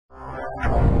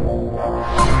Hey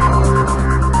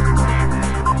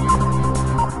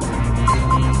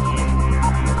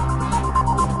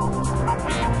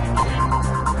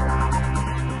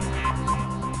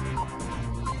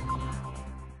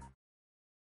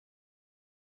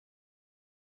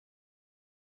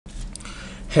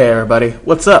everybody,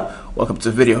 what's up? Welcome to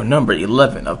video number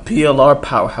 11 of PLR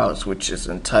Powerhouse, which is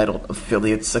entitled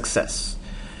Affiliate Success.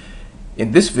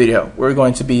 In this video, we're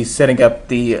going to be setting up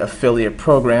the affiliate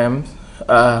program,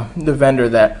 the vendor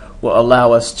that will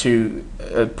allow us to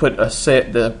put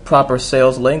the proper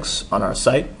sales links on our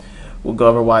site. We'll go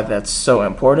over why that's so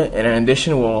important, and in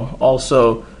addition, we'll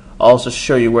also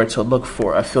show you where to look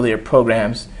for affiliate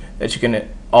programs that you can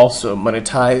also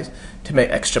monetize to make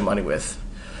extra money with.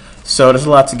 So there's a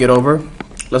lot to get over.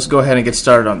 Let's go ahead and get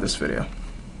started on this video.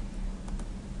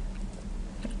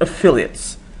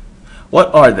 Affiliates.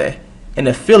 What are they? An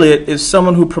affiliate is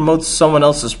someone who promotes someone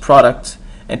else's product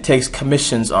and takes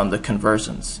commissions on the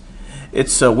conversions.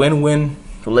 It's a win-win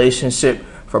relationship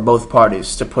for both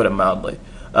parties, to put it mildly.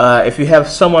 If you have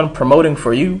someone promoting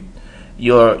for you,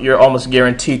 you're almost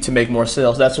guaranteed to make more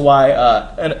sales. That's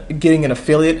why getting an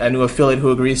affiliate, a new affiliate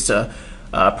who agrees to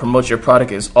promote your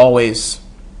product is always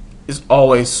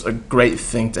a great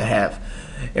thing to have.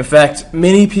 In fact,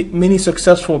 many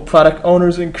successful product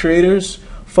owners and creators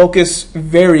focus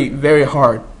very, very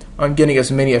hard on getting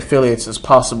as many affiliates as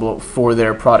possible for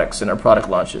their products and their product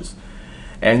launches.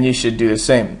 And you should do the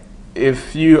same.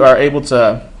 If you are able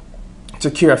to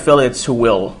secure affiliates who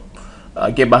will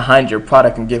get behind your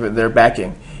product and give it their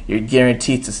backing, you're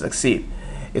guaranteed to succeed.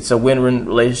 It's a win-win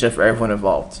relationship for everyone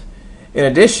involved. In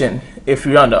addition, if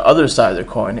you're on the other side of the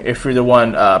coin, if you're the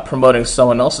one promoting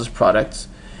someone else's products,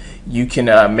 you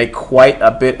can make quite a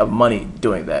bit of money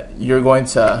doing that. You're going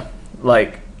to, all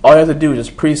you have to do is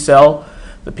just pre-sell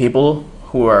the people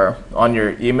who are on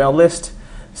your email list,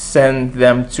 send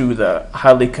them to the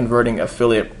highly converting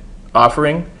affiliate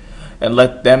offering, and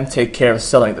let them take care of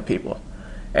selling the people.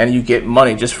 And you get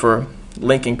money just for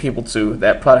linking people to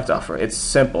that product offer. It's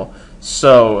simple.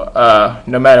 So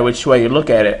no matter which way you look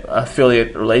at it,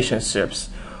 affiliate relationships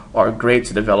are great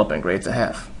to develop and great to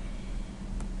have.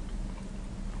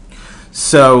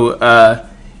 So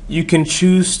you can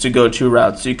choose to go two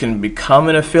routes. You can become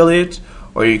an affiliate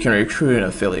or you can recruit an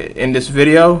affiliate. In this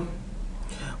video,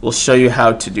 we'll show you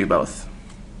how to do both.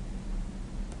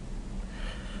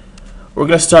 We're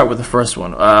going to start with the first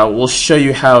one. We'll show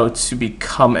you how to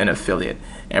become an affiliate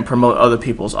and promote other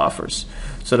people's offers.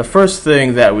 So the first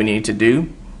thing that we need to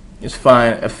do is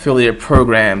find affiliate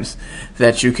programs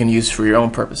that you can use for your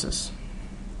own purposes.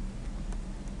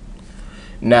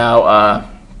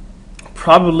 Now,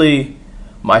 probably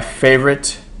my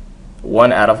favorite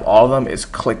one out of all of them is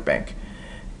ClickBank.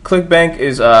 ClickBank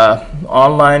is an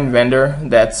online vendor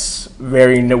that's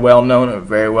very well known and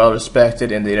very well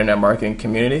respected in the internet marketing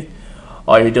community.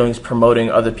 All you're doing is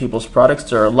promoting other people's products.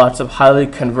 There are lots of highly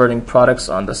converting products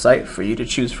on the site for you to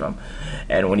choose from.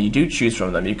 And when you do choose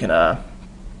from them, you can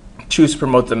choose to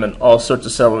promote them in all sorts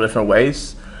of several different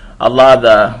ways. A lot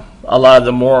of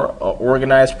the more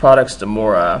organized products, the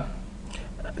more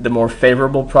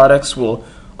favorable products will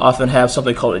often have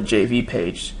something called a JV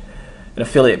page, an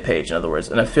affiliate page, in other words.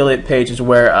 An affiliate page is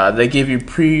where they give you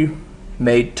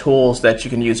pre-made tools that you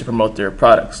can use to promote their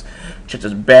products, such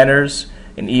as banners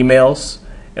and emails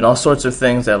and all sorts of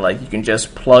things that you can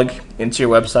just plug into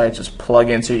your website, just plug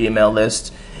into your email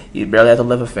list. You barely have to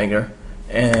lift a finger,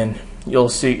 and you'll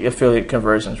see affiliate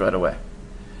conversions right away.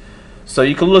 So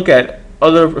you can look at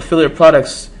other affiliate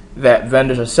products that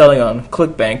vendors are selling on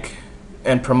ClickBank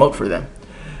and promote for them.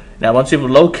 Now, once you've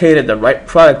located the right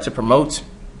product to promote,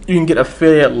 you can get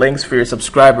affiliate links for your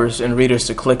subscribers and readers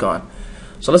to click on.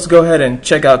 So let's go ahead and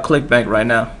check out ClickBank right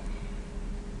now.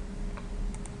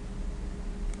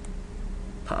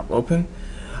 Pop open.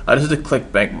 This is the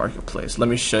ClickBank marketplace. Let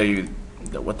me show you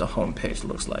what the home page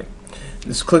looks like.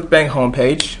 This ClickBank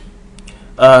homepage,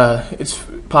 it's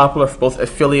popular for both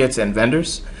affiliates and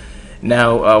vendors.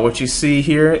 Now, what you see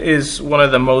here is one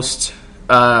of the most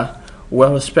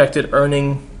well-respected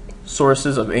earning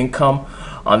sources of income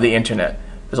on the internet.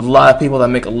 There's a lot of people that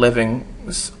make a living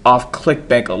off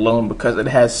ClickBank alone because it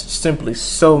has simply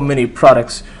so many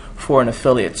products for an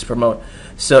affiliate to promote.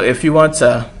 So if you want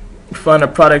to find a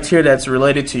product here that's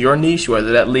related to your niche,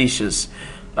 whether that niche is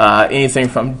anything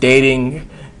from dating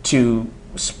to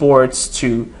sports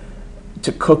to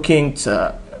cooking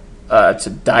to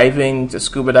diving to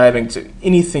scuba diving to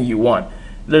anything you want,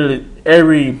 literally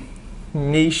every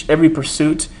niche, every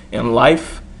pursuit in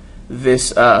life,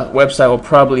 this website will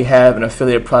probably have an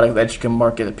affiliate product that you can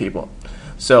market to people.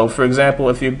 So for example,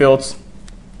 if you built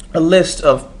a list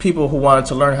of people who wanted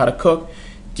to learn how to cook,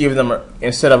 give them,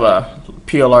 instead of a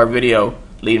PLR video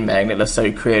lead magnet, let's say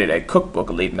you created a cookbook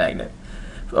lead magnet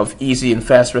of easy and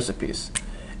fast recipes.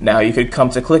 Now you could come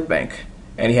to ClickBank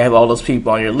and you have all those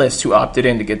people on your list who opted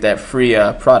in to get that free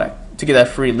product, to get that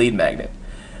free lead magnet.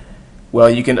 Well,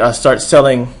 you can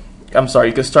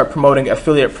start promoting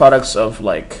affiliate products of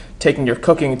like taking your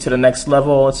cooking to the next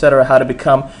level, etc. How to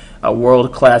become a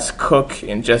world-class cook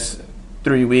in just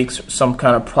 3 weeks, some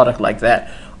kind of product like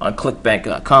that on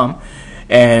clickbank.com,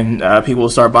 and people will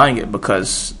start buying it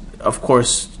because, of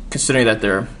course, considering that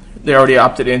they already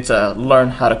opted in to learn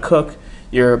how to cook,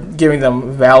 you're giving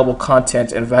them valuable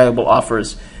content and valuable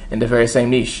offers in the very same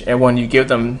niche. And when you give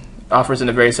them offers in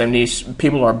the very same niche,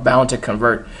 people are bound to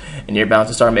convert, and you're bound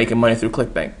to start making money through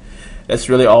ClickBank. That's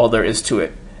really all there is to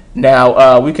it.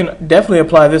 Now, we can definitely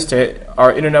apply this to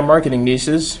our internet marketing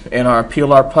niches and our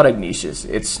PLR product niches.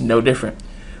 It's no different.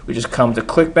 We just come to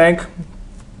ClickBank,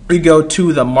 we go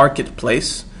to the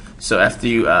marketplace. So after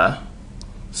you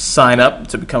sign up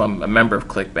to become a member of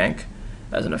ClickBank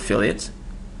as an affiliate,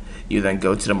 you then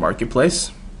go to the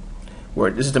marketplace,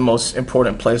 where this is the most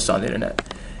important place on the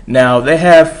internet. Now, they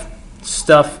have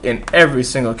stuff in every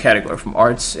single category, from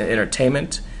arts and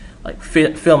entertainment, like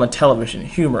film and television,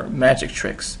 humor, magic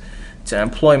tricks, to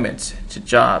employment, to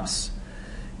jobs,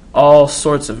 all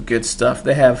sorts of good stuff.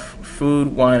 They have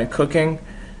food, wine, and cooking,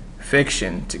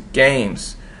 fiction, to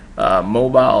games,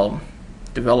 mobile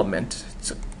development,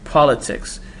 to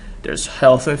politics. There's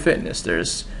health and fitness.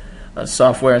 There's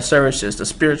software and services, to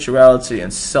spirituality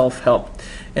and self-help,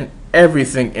 and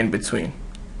everything in between.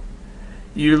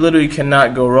 You literally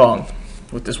cannot go wrong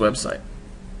with this website.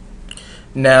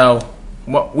 Now,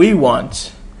 what we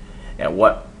want and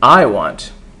what I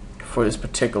want for this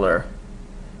particular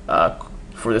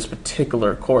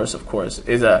course, of course,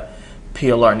 is a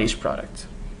PLR niche product.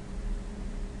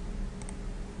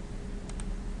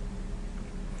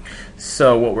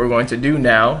 So what we're going to do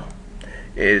now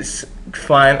is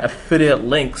find affiliate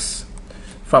links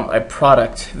from a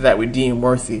product that we deem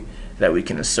worthy that we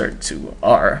can insert to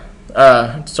our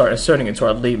start inserting into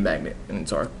our lead magnet and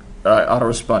into our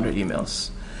autoresponder emails.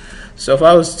 So if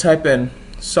I was to type in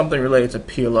something related to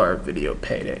PLR video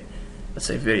payday, let's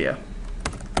say video.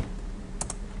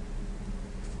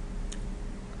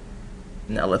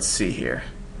 Now let's see here.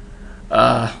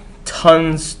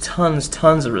 Tons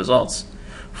of results.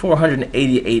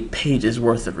 488 pages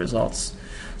worth of results.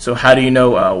 So how do you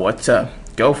know what to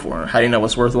go for? How do you know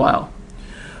what's worthwhile?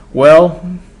 Well,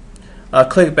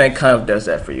 ClickBank kind of does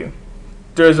that for you.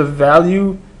 There's a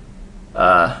variable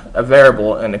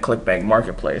in the ClickBank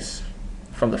marketplace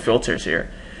from the filters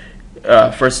here.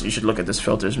 First, you should look at this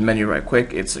filters menu right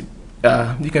quick. It's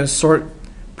you can sort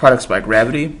products by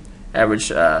gravity, average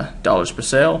dollars per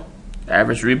sale,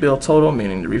 average rebill total,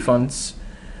 meaning the refunds,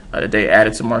 the day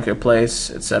added to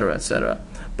marketplace, etc., etc.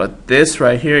 But this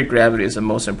right here, gravity, is the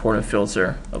most important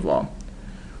filter of all.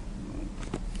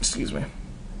 Excuse me.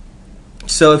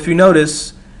 So if you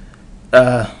notice,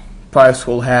 products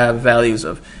will have values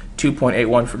of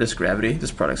 2.81 for this gravity,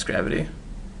 this product's gravity,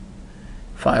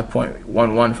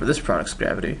 5.11 for this product's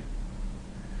gravity.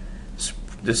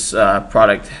 This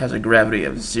product has a gravity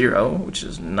of 0, which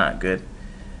is not good,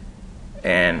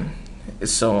 and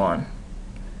so on.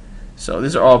 So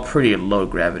these are all pretty low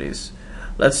gravities.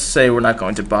 Let's say we're not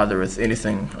going to bother with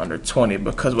anything under 20,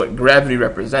 because what gravity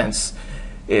represents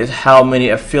is how many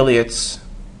affiliates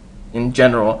in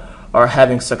general are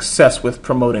having success with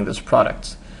promoting this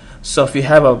product. So if you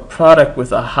have a product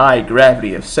with a high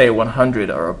gravity of, say, 100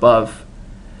 or above,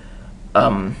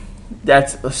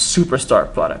 that's a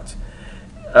superstar product.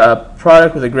 A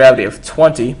product with a gravity of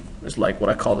 20 is like what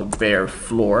I call the bare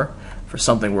floor for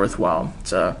something worthwhile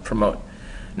to promote.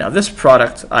 Now this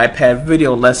product, iPad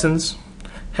Video Lessons,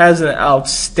 has an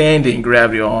outstanding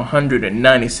gravity of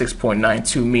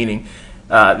 196.92, meaning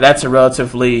that's a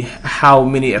relatively how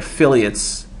many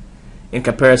affiliates in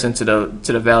comparison to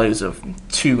the values of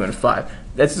 2 and 5.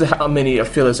 That's how many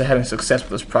affiliates are having success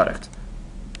with this product.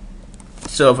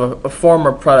 So if a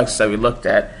former products that we looked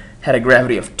at had a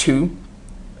gravity of 2,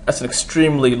 that's an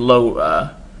extremely low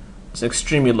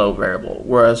variable.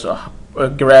 Whereas a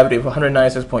gravity of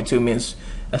 196.2 means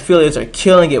affiliates are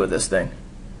killing it with this thing.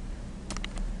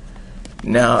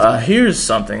 Now here's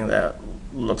something that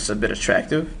looks a bit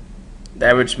attractive. The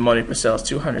average money per sale is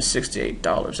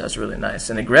 $268. That's really nice,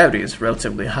 and the gravity is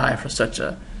relatively high for such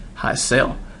a high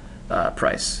sale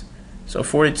price. So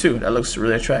 42, that looks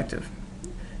really attractive.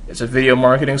 It's a video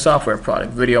marketing software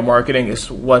product. Video marketing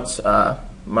is what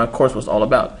my course was all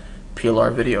about.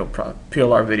 PLR video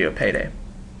payday.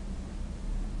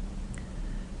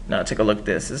 Now take a look at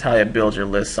this. This is how you build your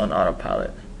lists on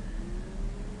autopilot.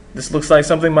 this looks like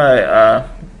something my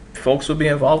folks would be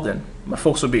involved in, my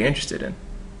folks would be interested in.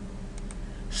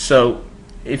 So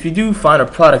if you do find a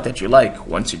product that you like,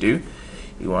 once you do,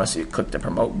 you want to click the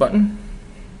promote button,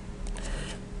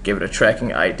 give it a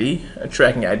tracking ID. A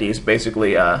tracking ID is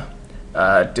basically a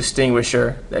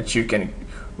distinguisher that you can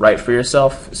write for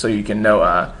yourself, so you can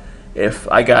know if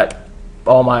I got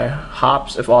all my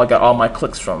hops, if I got all my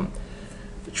clicks from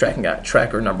the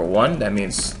tracker number 1, that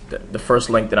means the first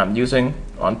link that I'm using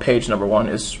on page number 1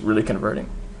 is really converting.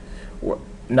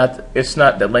 It's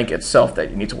not the link itself that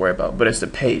you need to worry about, but it's the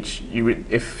page.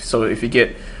 If you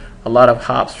get a lot of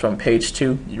hops from page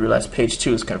 2, you realize page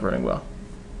 2 is converting well.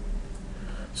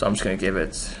 So I'm just going to give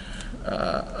it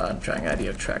a tracking ID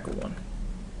of tracker 1.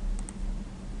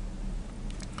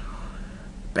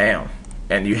 Bam.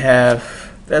 And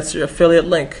that's your affiliate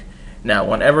link. Now,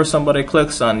 whenever somebody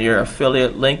clicks on your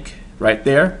affiliate link right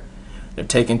there, they're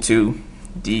taken to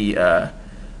the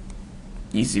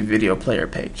Easy Video Player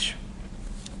page.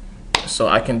 So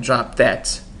I can drop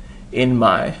that in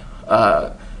my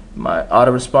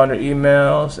autoresponder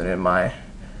emails and in my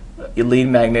lead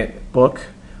magnet book,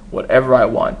 whatever I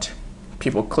want.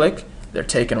 People click, they're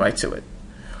taken right to it.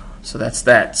 So that's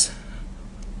that.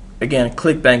 Again,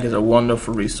 ClickBank is a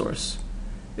wonderful resource.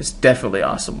 It's definitely an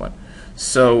awesome one.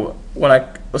 So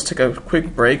let's take a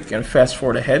quick break and fast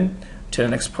forward ahead to the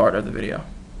next part of the video.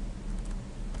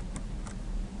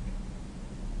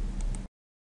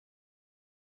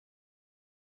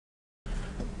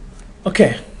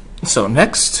 Okay, so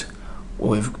next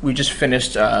we just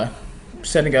finished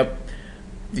setting up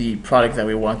the product that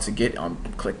we want to get on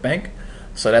ClickBank.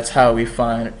 So that's how we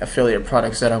find affiliate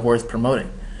products that are worth promoting.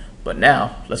 But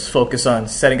now let's focus on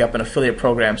setting up an affiliate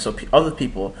program so other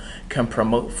people can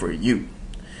promote for you.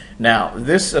 Now,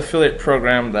 this affiliate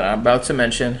program that I'm about to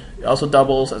mention also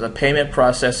doubles as a payment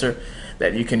processor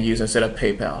that you can use instead of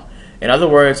PayPal. In other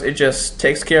words, it just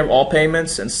takes care of all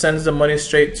payments and sends the money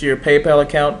straight to your PayPal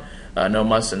account. No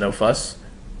muss and no fuss.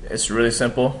 It's really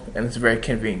simple and it's very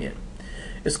convenient.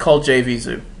 It's called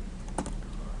JVZoo.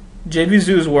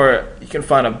 JVZoo is where you can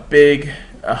find a big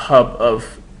hub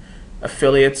of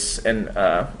affiliates and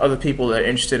other people that are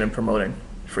interested in promoting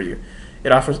for you.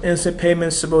 It offers instant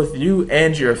payments to both you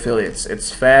and your affiliates.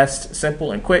 It's fast,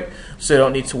 simple, and quick, so you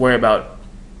don't need to worry about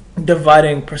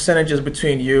dividing percentages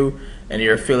between you and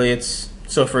your affiliates.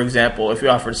 So for example, if you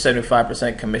offered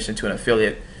 75% commission to an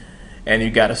affiliate and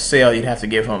you got a sale, you'd have to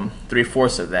give them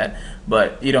 3/4 of that.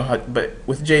 But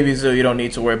with JVZoo, you don't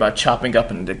need to worry about chopping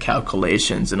up into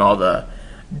calculations and all the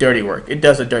dirty work. It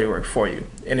does the dirty work for you,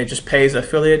 and it just pays the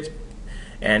affiliate,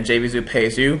 and JVZoo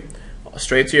pays you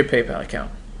straight to your PayPal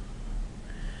account.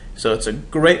 So it's a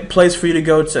great place for you to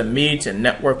go to meet and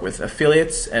network with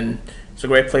affiliates, and it's a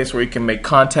great place where you can make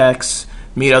contacts,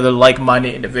 meet other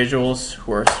like-minded individuals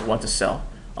who want to sell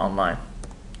online.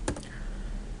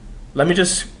 Let me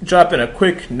just drop in a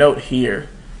quick note here.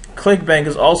 ClickBank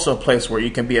is also a place where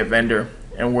you can be a vendor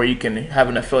and where you can have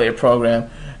an affiliate program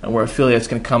and where affiliates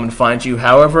can come and find you.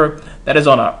 However, that is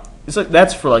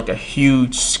that's for like a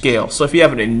huge scale. So if you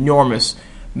have an enormous,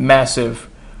 massive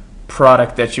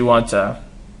product that you want that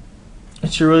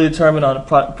you're really determined on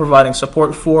providing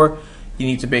support for, you'll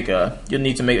need to make a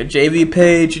JV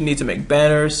page, you need to make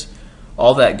banners,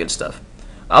 all that good stuff.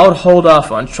 I would hold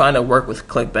off on trying to work with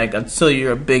ClickBank until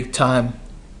you're a big time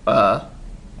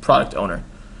product owner,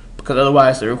 because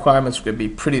otherwise the requirements could be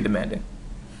pretty demanding.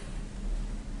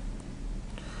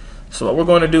 So what we're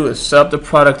going to do is set up the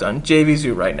product on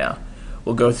JVZoo right now.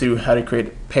 We'll go through how to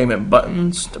create payment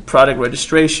buttons, the product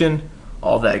registration,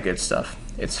 all that good stuff.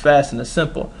 It's fast and it's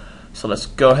simple. So let's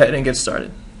go ahead and get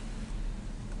started.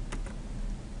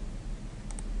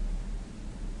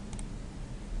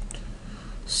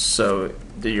 So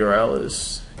the URL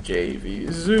is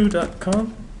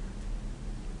jvzoo.com.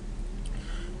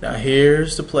 Now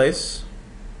here's the place.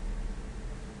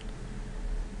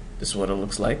 This is what it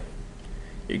looks like.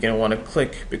 You're going to want to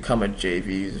click Become a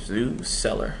JVZoo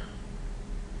Seller.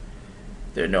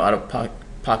 There are no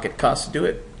out-of-pocket costs to do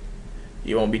it.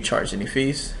 You won't be charged any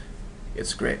fees.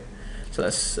 It's great. So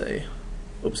let's say,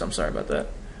 oops, I'm sorry about that.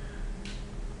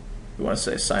 We want to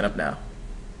say sign up now.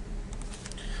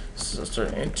 So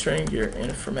start entering your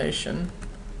information.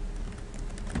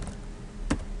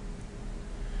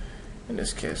 In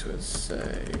this case, we'll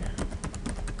say,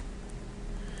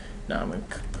 now I'm going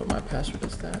to put my password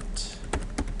as that.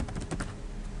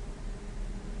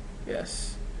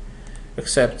 Yes.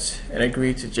 Accept and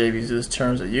agree to JVZoo's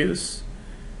terms of use,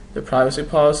 the privacy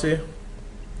policy.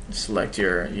 Select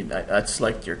your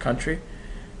country.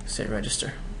 Say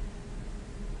register.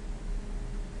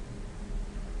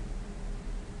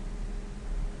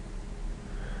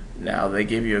 Now they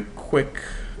give you a quick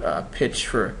pitch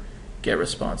for get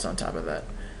response on top of that,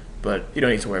 but you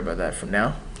don't need to worry about that from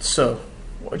now. So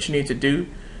what you need to do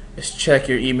is check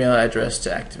your email address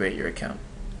to activate your account.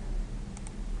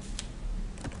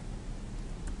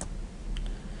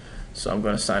 So I'm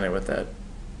going to sign in with that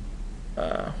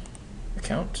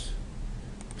account.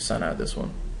 Sign out of this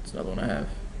one. It's another one I have.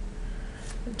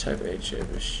 And type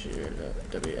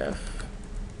HABashir.wf.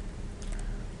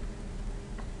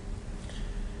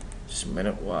 Just a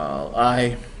minute while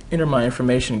I enter my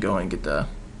information. Go and get that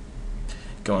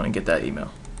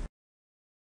email.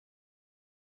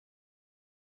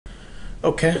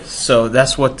 Okay, so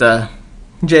that's what the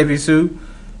JVZoo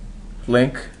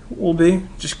link will be.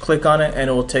 Just click on it and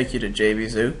it will take you to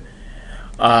JVZoo.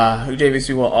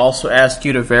 JVZoo will also ask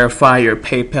you to verify your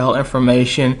PayPal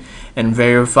information and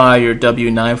verify your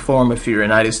W-9 form if you're a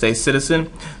United States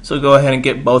citizen. So go ahead and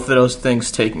get both of those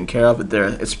things taken care of.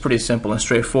 It's pretty simple and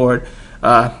straightforward.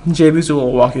 JVZoo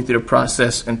will walk you through the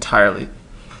process entirely.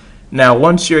 Now,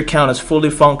 once your account is fully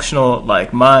functional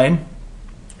like mine,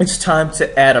 it's time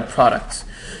to add a product.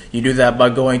 You do that by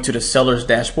going to the seller's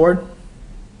dashboard.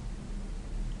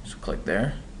 So click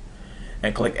there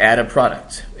and click add a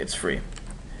product. It's free.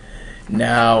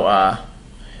 Now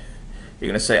you're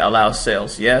going to say allow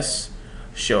sales, yes.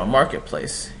 Show a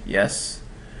marketplace, yes.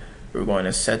 We're going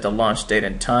to set the launch date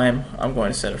and time. I'm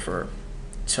going to set it for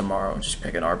tomorrow. Just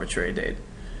pick an arbitrary date.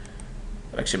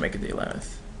 I'll actually make it the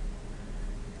 11th.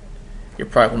 Your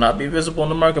product will not be visible in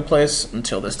the marketplace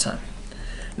until this time.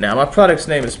 Now my product's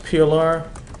name is PLR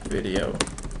Video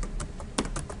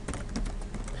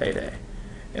Payday,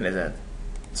 and it's at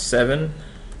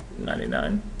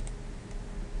 $7.99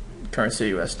 currency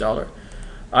US dollar.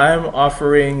 I'm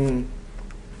offering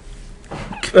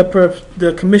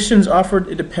the commissions offered.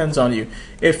 It depends on you.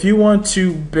 If you want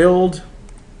to build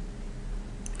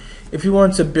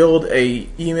a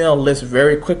email list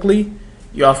very quickly,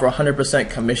 you offer 100%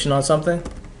 commission on something.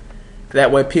 That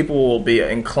way people will be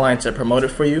inclined to promote it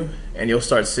for you and you'll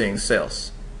start seeing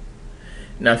sales.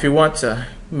 Now if you want to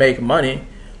make money,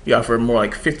 you offer more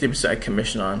like 50%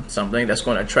 commission on something. That's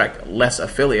going to attract less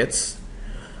affiliates,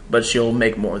 but you'll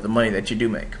make more of the money that you do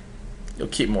make. You'll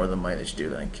keep more of the money that you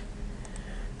do make.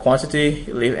 Quantity,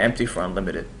 you leave empty for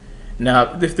unlimited.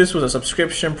 Now if this was a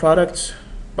subscription product,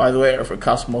 by the way, or if it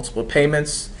costs multiple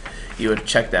payments, you would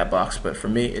check that box, but for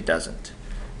me it doesn't.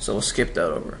 So we'll skip that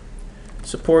over.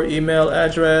 Support email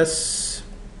address,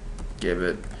 give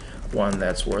it one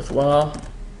that's worthwhile.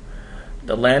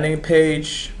 The landing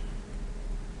page,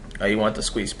 you want the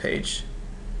squeeze page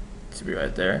to be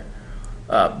right there.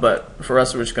 But for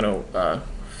us, we're just going to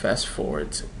fast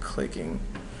forward to clicking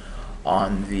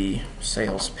on the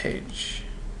sales page.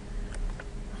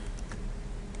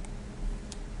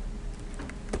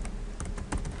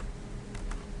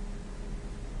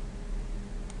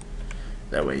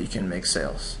 That way you can make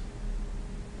sales.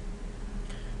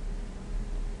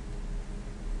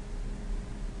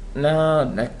 Now,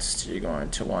 next you're going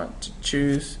to want to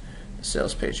choose the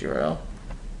sales page URL.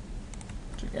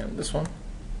 Again, this one.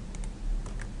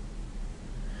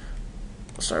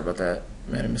 Sorry about that.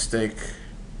 Made a mistake.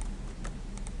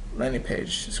 Landing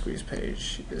page, squeeze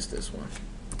page is this one.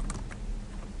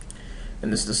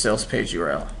 And this is the sales page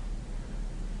URL.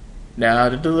 Now,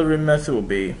 the delivery method will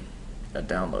be a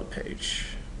download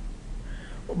page.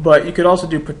 But you could also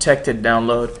do protected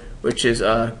download, which is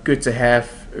good to have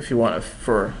if you want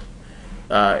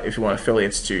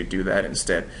affiliates to do that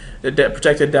instead. The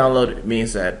protected download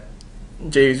means that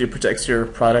JVZoo protects your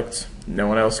product. No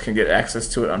one else can get access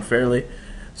to it unfairly.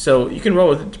 So you can roll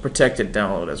with the protected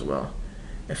download as well.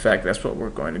 In fact, that's what we're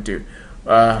going to do.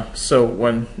 So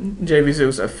when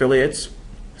JVZoo's affiliates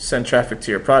send traffic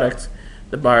to your product,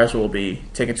 the buyers will be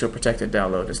taken to a protected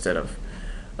download instead of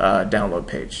download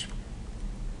page.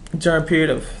 Return period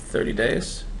of 30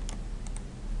 days.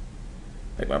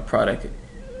 Make my product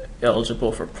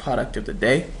eligible for product of the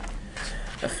day.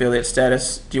 Affiliate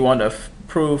status. Do you want to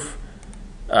approve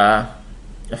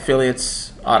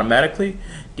affiliates automatically?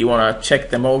 Do you want to check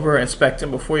them over, inspect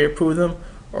them before you approve them?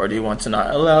 Or do you want to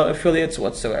not allow affiliates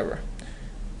whatsoever?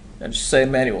 And just say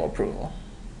manual approval.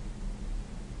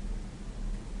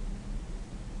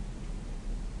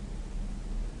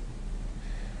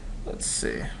 Let's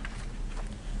see.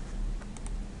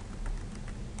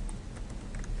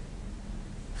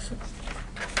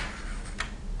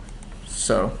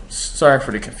 So, sorry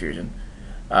for the confusion.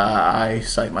 I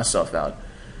cite myself out.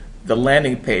 The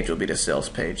landing page will be the sales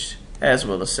page, as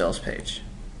will the sales page.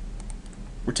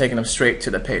 We're taking them straight to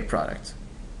the paid product.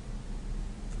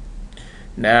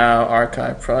 Now,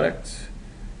 archive product,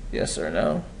 yes or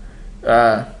no.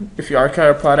 If you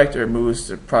archive a product, it removes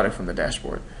the product from the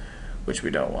dashboard, which we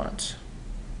don't want.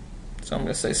 So I'm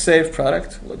going to say save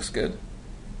product. Looks good.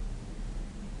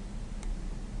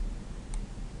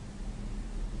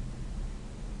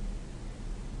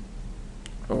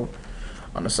 Oh,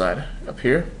 on the side up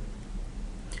here,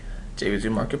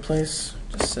 JVZoo Marketplace,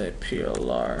 just say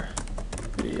PLR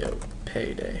Video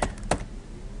Payday.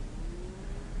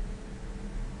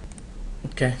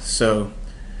 Okay, so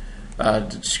the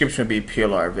description would be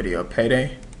PLR Video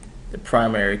Payday. The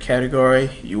primary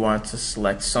category, you want to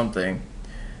select something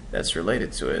that's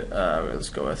related to it. Let's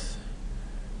go with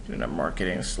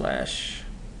marketing slash.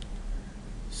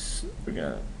 We're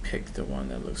gonna pick the one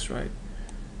that looks right.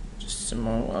 Just a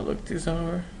moment while I look these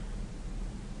over.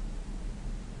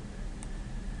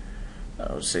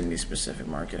 I would say need specific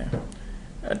marketing.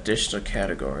 A digital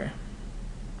category.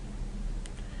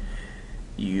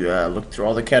 You look through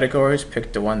all the categories,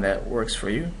 pick the one that works for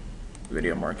you.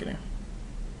 Video marketing.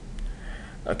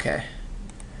 Okay.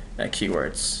 Now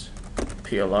keywords.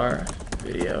 PLR,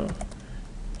 video,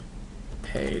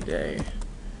 payday,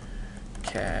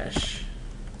 cash,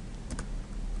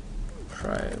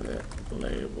 private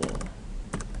label,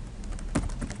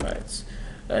 rights.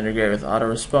 Integrate with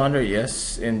autoresponder,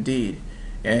 yes indeed.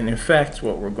 And in fact,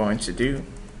 what we're going to do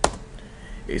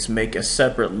is make a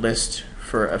separate list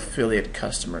for affiliate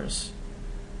customers.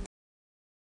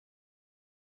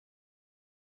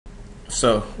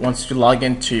 So once you log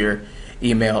into your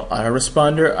email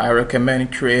autoresponder, I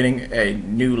recommend creating a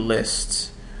new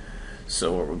list.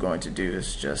 So what we're going to do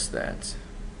is just that.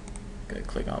 I'm going to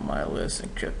click on my list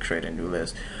and create a new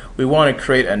list. We want to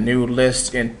create a new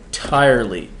list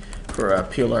entirely for a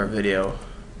PLR video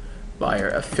buyer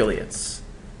affiliates.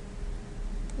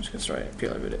 That's right,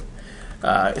 PLR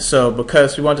video. So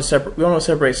because we want to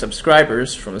separate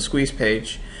subscribers from the squeeze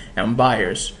page and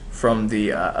buyers from the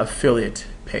affiliate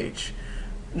page.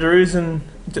 The reason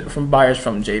from buyers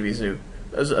from JVZoo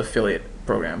as an affiliate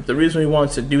program. The reason we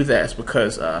want to do that is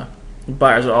because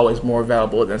buyers are always more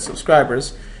valuable than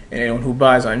subscribers, and anyone who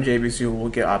buys on JVZoo will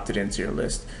get opted into your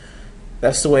list.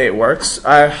 That's the way it works.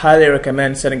 I highly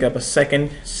recommend setting up a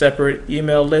second separate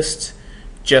email list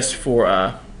just for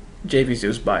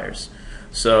JVZoo's buyers.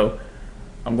 So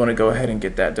I'm going to go ahead and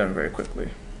get that done very quickly.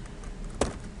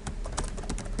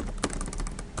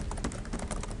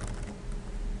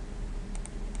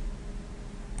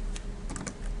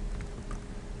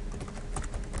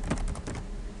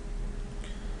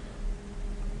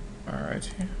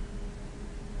 Alright,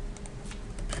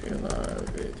 PLR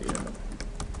video.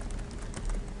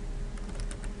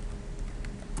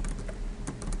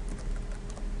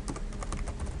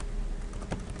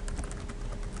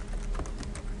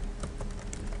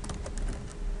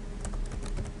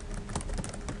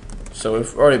 So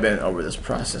we've already been over this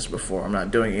process before. I'm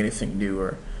not doing anything new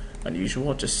or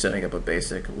unusual, just setting up a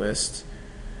basic list.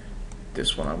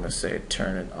 This one I'm going to say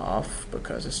turn it off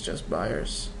because it's just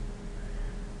buyers.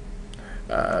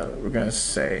 We're going to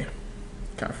say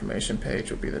confirmation page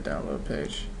will be the download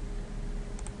page,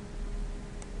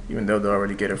 even though they'll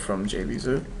already get it from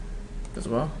JVZoo as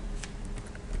well.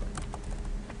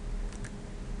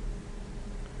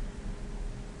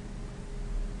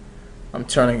 I'm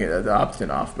turning the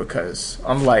opt-in off because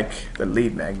unlike the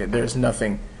lead magnet, there's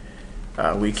nothing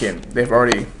they've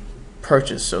already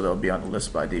purchased, so they'll be on the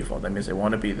list by default. That means they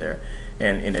want to be there.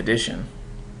 And in addition,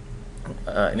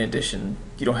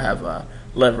 you don't have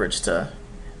leverage to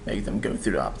make them go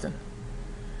through the opt-in.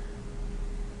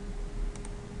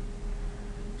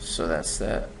 So that's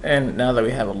that. And now that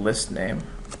we have a list name,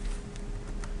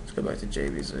 let's go back to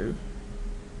JVZoo.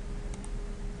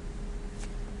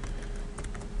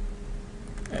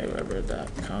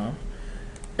 Aweber.com,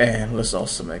 and let's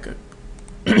also make a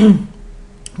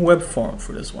web form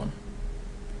for this one.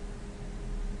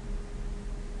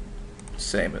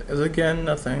 Same as again,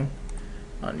 nothing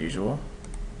unusual.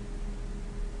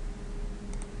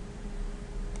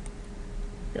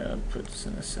 Gotta put this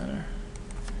in the center.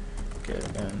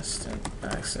 Get instant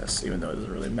access, even though it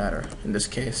doesn't really matter. In this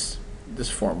case, this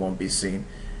form won't be seen.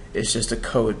 It's just a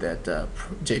code that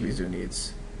JVZoo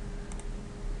needs.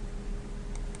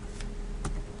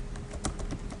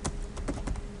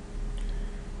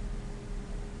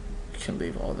 Can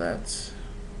leave all that.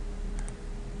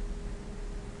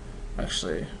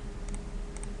 Actually,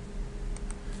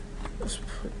 let's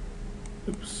put,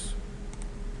 oops,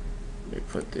 let me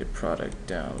put the product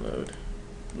download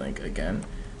link again,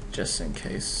 just in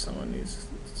case someone needs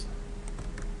it.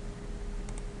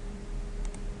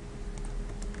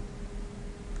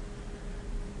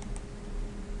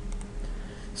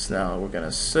 So now, now we're going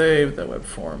to save the web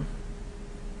form.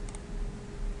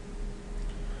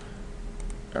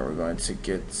 and we're going to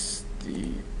get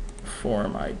the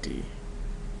form ID.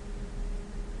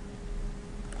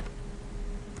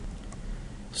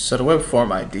 So the web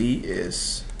form ID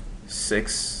is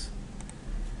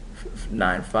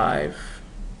 695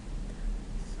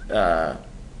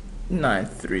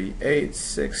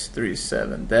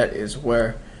 938-637. That is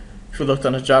where, if you looked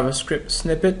on a JavaScript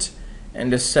snippet in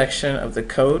this section of the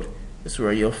code, is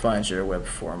where you'll find your web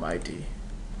form ID.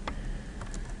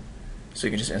 So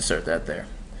you can just insert that there.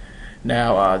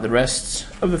 Now the rest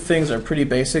of the things are pretty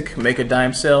basic. Make a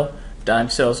dime sale. Dime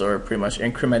sales are pretty much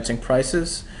incrementing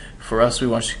prices. For us, we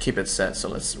want to keep it set, so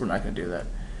we're not going to do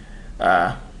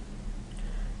that.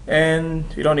 And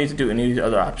you don't need to do any of the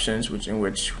other options, in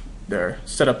which they're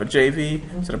set up a JV,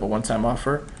 set up a one-time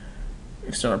offer,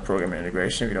 external programming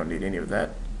integration. You don't need any of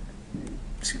that.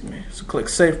 Excuse me. So click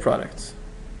Save Product.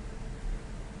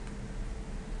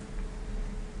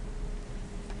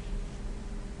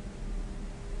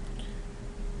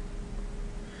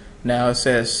 Now it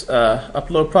says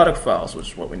upload product files,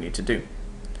 which is what we need to do.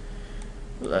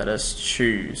 Let us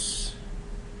choose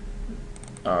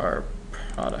our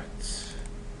product.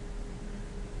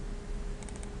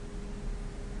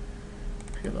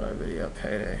 PLR video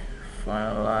payday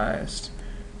finalized.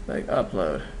 Like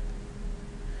upload.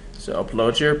 So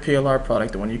upload your PLR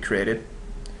product, the one you created,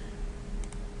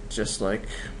 just like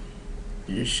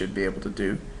you should be able to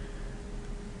do.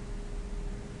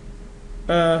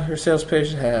 Your sales page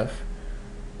should have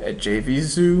a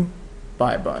JVZoo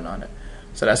buy button on it.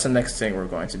 So that's the next thing we're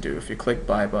going to do. If you click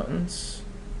buy buttons,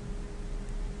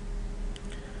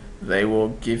 they will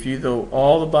give you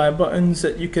all the buy buttons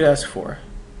that you could ask for.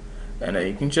 And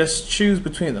you can just choose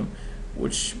between them.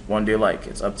 Which one do you like?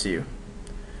 It's up to you.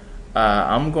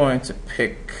 I'm going to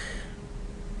pick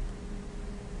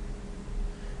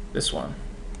this one.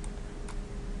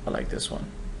 I like this one.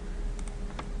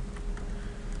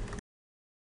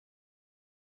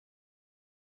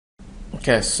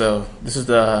 Okay, so this is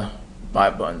the buy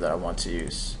button that I want to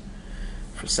use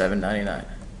for $7.99.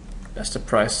 That's the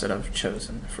price that I've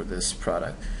chosen for this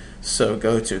product. So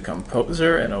go to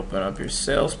Composer and open up your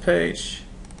sales page.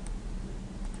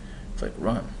 Click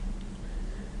Run.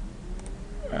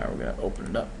 Alright, we're going to open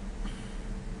it up.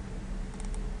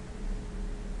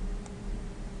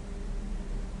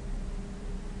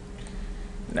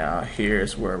 Now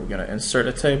here's where we're going to insert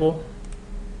a table,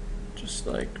 just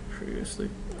like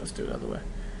previously. Let's do it the other way.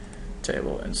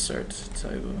 Table, insert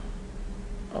table,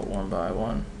 one by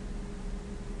one.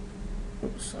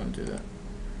 Oops, undo that.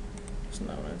 That's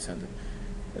not what I intended.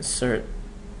 Insert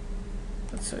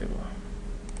a table,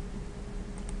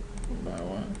 one by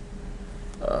one.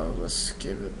 Let's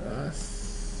give it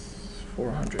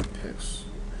 400 pixels.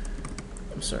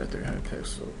 I'm sorry, 300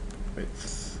 pixel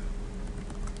width.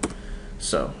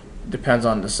 So, depends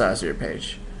on the size of your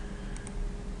page.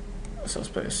 So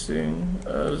spacing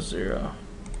 0.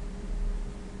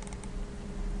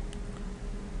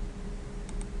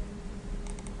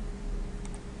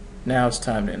 Now it's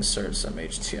time to insert some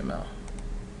HTML.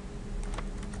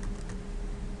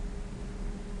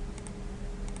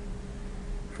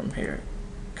 From here,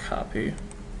 copy,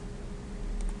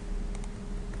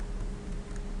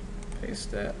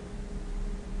 paste that.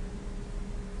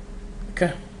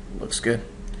 Okay, looks good.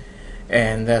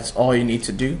 And that's all you need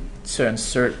to do to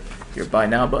insert your Buy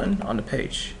Now button on the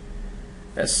page.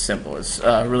 That's simple. It's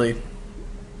really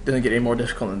doesn't get any more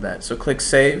difficult than that. So click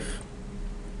Save.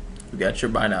 We got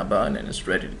your Buy Now button and it's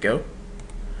ready to go.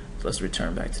 So let's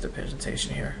return back to the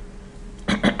presentation here.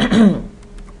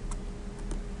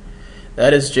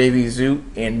 That is JVZoo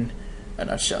in a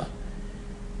nutshell.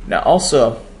 Now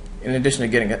also, in addition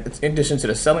to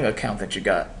the selling account that you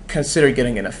got, consider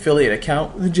getting an affiliate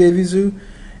account with JVZoo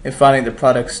and finding the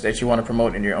products that you want to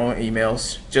promote in your own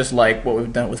emails, just like what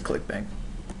we've done with ClickBank.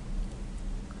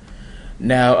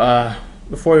 Now,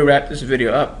 before we wrap this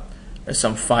video up, there's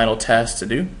some final tasks to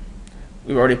do.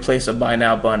 We've already placed a Buy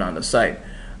Now button on the site,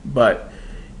 but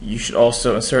you should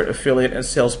also insert affiliate and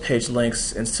sales page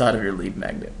links inside of your lead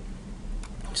magnet.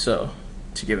 So,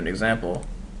 to give an example,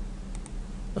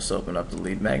 let's open up the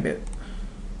lead magnet.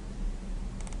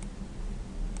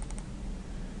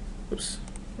 Oops,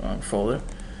 wrong folder.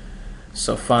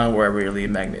 So find wherever your lead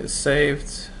magnet is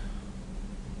saved.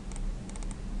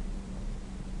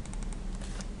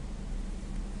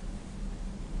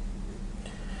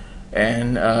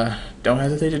 And don't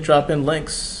hesitate to drop in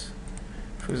links.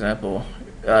 For example,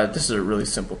 this is a really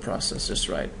simple process.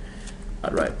 I'd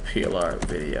write PLR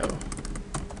video.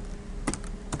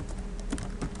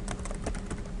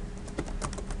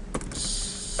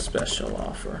 Special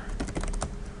offer.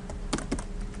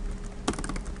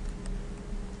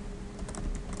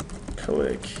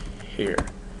 click here.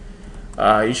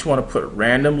 You should want to put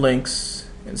random links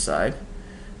inside,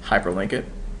 hyperlink it,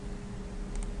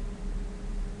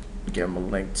 give them a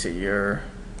link to your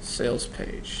sales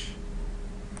page.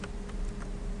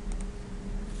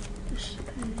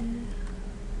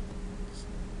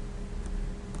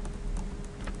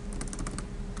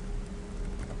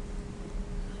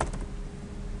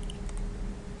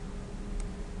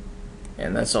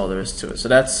 And that's all there is to it. So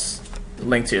that's the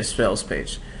link to your sales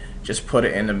page. Just put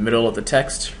it in the middle of the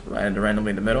text, randomly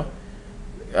in the middle.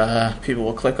 People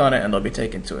will click on it and they'll be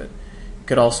taken to it. You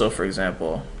could also, for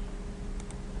example,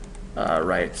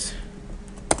 write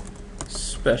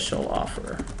special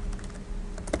offer.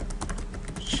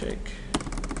 Check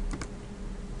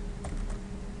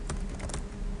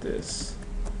this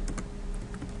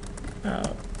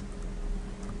out.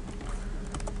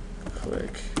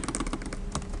 Click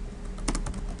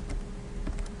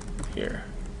here.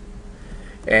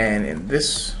 And in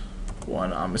this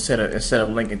one, instead of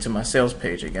linking to my sales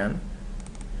page again,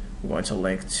 I'm going to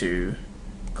link to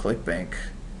ClickBank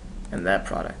and that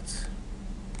product.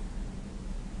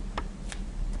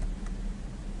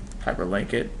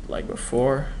 Hyperlink it like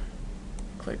before.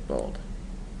 Click bold.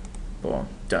 Boom.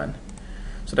 Done.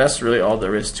 So that's really all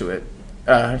there is to it.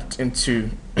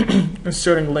 Into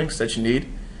inserting links that you need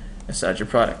inside your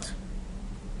product.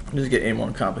 It doesn't get any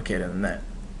more complicated than that.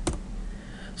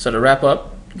 So to wrap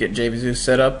up, get JVZoo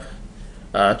set up,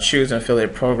 choose an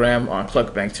affiliate program on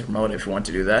ClickBank to promote it if you want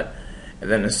to do that,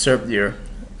 and then insert your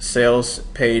sales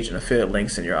page and affiliate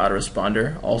links in your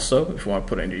autoresponder also if you want to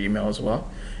put it in your email as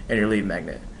well, and your lead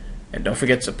magnet. And don't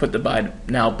forget to put the buy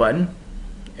now button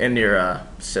in your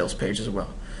sales page as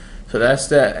well. So that's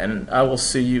that, and I will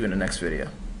see you in the next video.